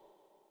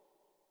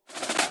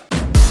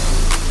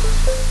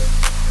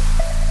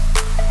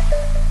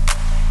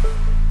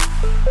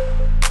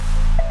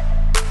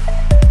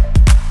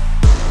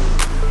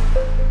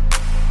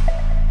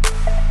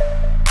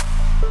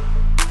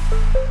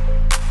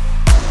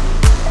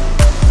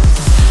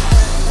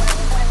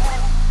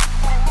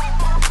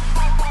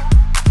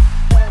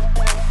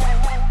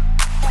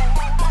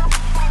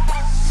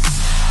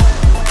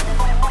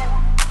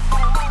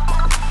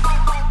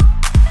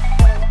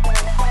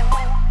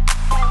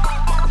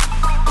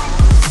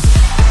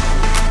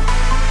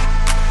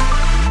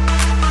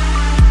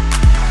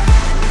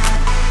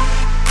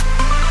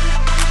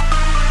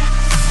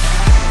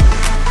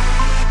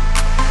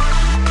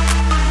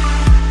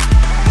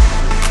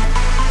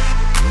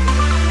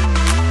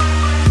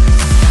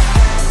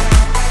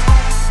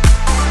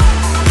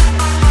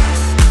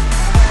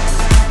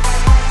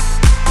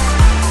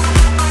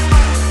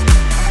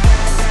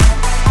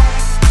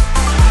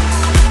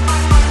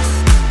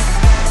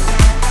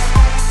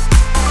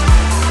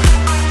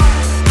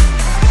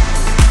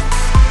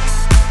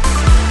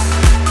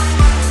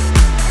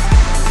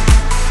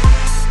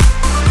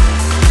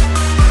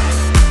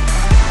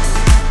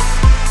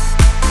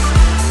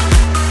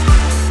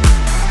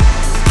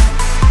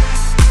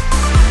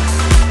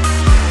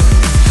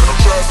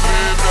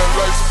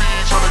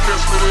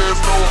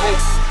there's no hope.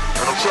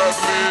 And I'm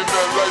traveling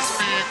at light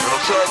speed, and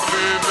I'm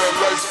traveling at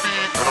light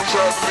speed, and I'm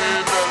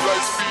traveling at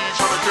light speed.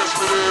 Tryna catch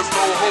me, there's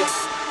no hope.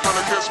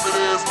 Tryna catch me,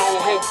 there's no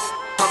hope.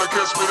 Tryna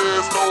catch me,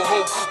 there's no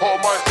hope. All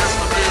my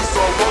instruments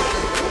are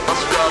working. I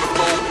just gotta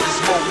blow this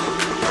smoke.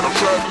 And I'm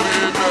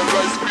traveling at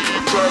light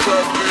speed,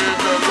 traveling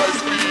at light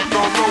speed.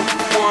 Don't know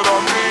what I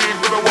mean,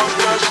 but I watch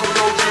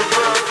National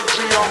Geographic.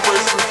 Gee, I'm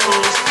racing through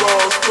the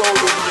stars,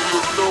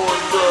 totally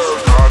ignoring that.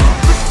 Gotta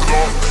lift it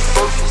off the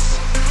surface,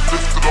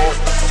 lift it off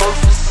the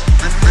surface.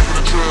 Leaving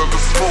a trail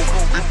of smoke,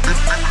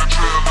 leaving a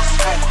trail of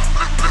smoke.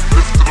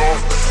 Lift it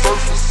off the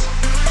surface,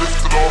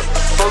 lift it off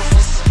the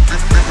surface.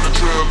 Leaving a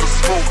trail of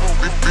smoke,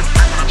 leaving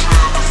a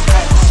trail of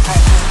smoke.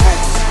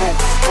 Smoke,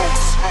 smoke,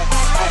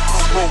 smoke,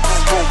 smoke,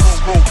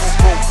 smoke, smoke,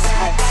 smoke,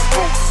 smoke,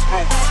 smoke, smoke,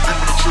 smoke.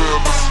 Leaving a trail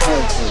of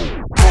smoke.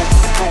 Smoke,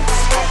 smoke,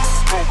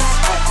 smoke,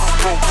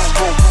 smoke, smoke,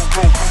 smoke,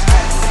 smoke, smoke,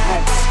 smoke,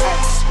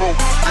 smoke, smoke.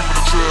 Leaving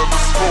a trail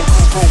of smoke, smoke,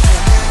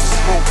 smoke,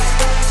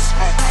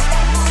 smoke,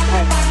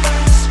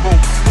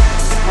 smoke,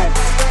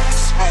 smoke.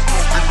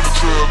 Leaving a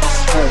trail of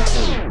smoke.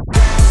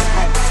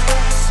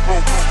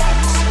 Smoke, smoke,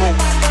 smoke,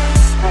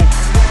 smoke, smoke,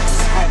 smoke,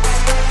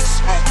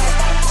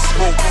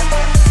 smoke.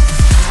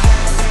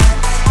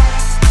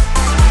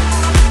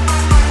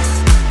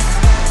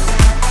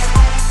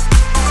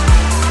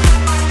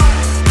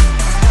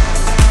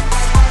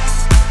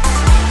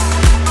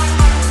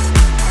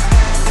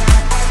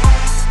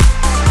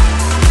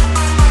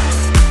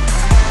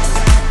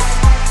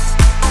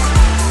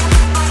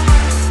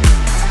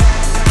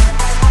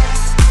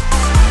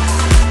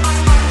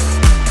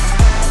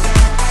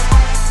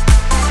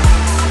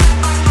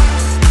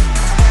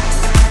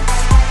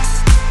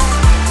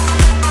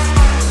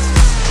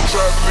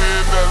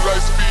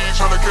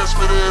 Tryna catch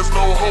me, there's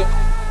no hope.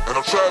 And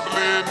I'm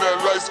traveling at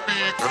light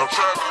speed, and I'm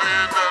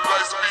traveling at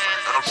light speed,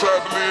 and I'm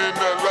traveling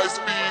at light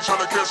speed.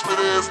 Tryna catch me,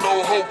 there's no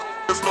hope.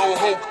 There's no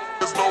hope.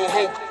 There's no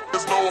hope.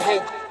 There's no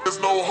hope. There's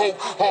no hope.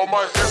 All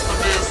my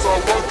instruments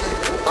are working.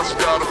 I just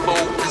gotta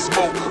blow this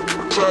smoke.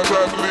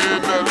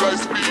 Traveling at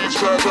light speed,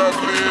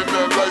 traveling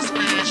at light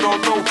speed. Y'all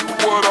know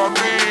what I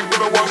mean,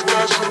 but I watch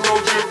National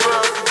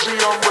Geographic.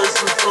 Gee, I'm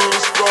racing through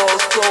the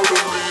stars,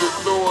 totally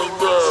ignoring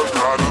that.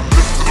 Gotta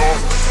lift it off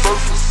the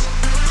surface.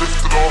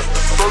 Lift it off the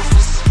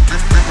surface,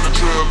 leaving a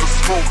trail of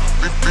smoke,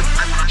 leaving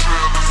a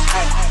trail of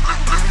smoke.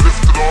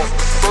 Lift it off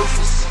the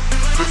surface,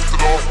 lift it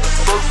off the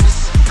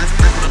surface,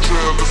 leaving a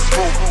trail of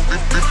smoke,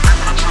 leaving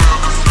a trail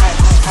of smoke.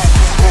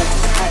 Smoke,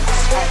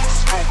 smoke,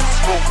 smoke,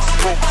 smoke,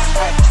 smoke, smoke,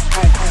 smoke, smoke, smoke, smoke,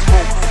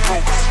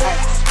 smoke,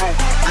 smoke,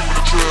 leaving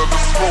a trail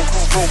of smoke,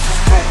 smoke,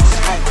 smoke,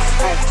 smoke,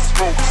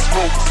 smoke, smoke, smoke, smoke,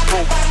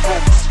 smoke, smoke,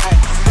 smoke,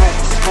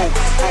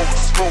 smoke,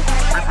 smoke,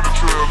 leaving a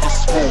trail of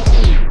smoke.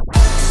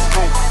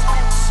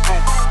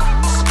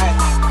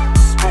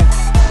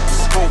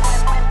 Smoke,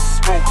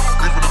 smoke.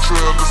 Leaving a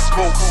trail of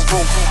smoke,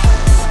 smoke,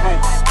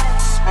 smoke,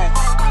 smoke,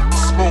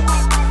 smoke,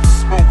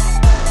 smoke, smoke,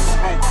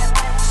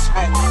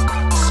 smoke,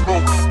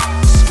 smoke,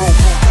 smoke.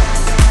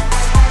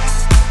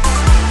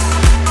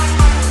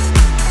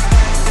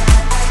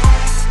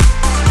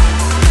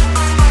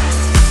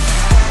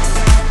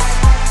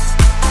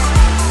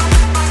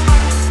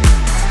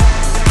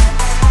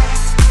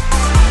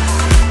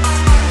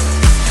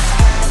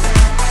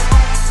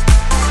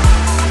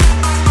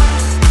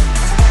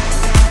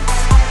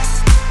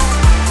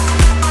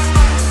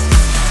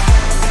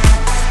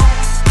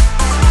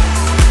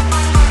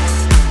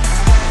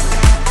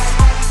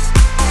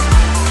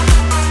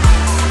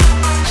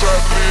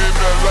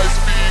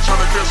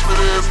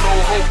 There's no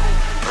hope,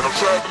 and I'm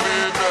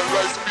traveling at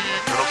light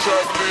speed, and I'm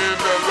traveling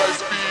at light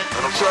speed,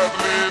 and I'm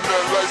traveling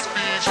at light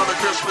speed. Tryna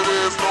catch me,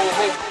 there's no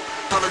hope.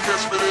 Tryna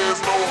catch me,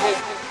 there's no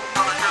hope.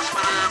 Tryna catch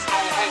me, there's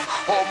no hope.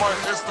 All my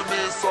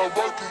instruments are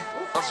working.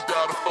 I just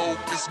gotta blow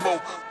this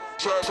smoke.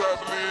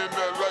 Traveling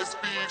at light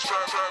speed,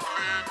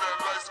 traveling at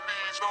light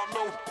speed. Don't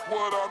know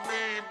what I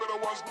mean, but I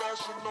watch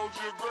National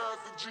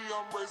Geographic. Gee,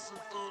 I'm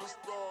racing through the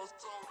stars.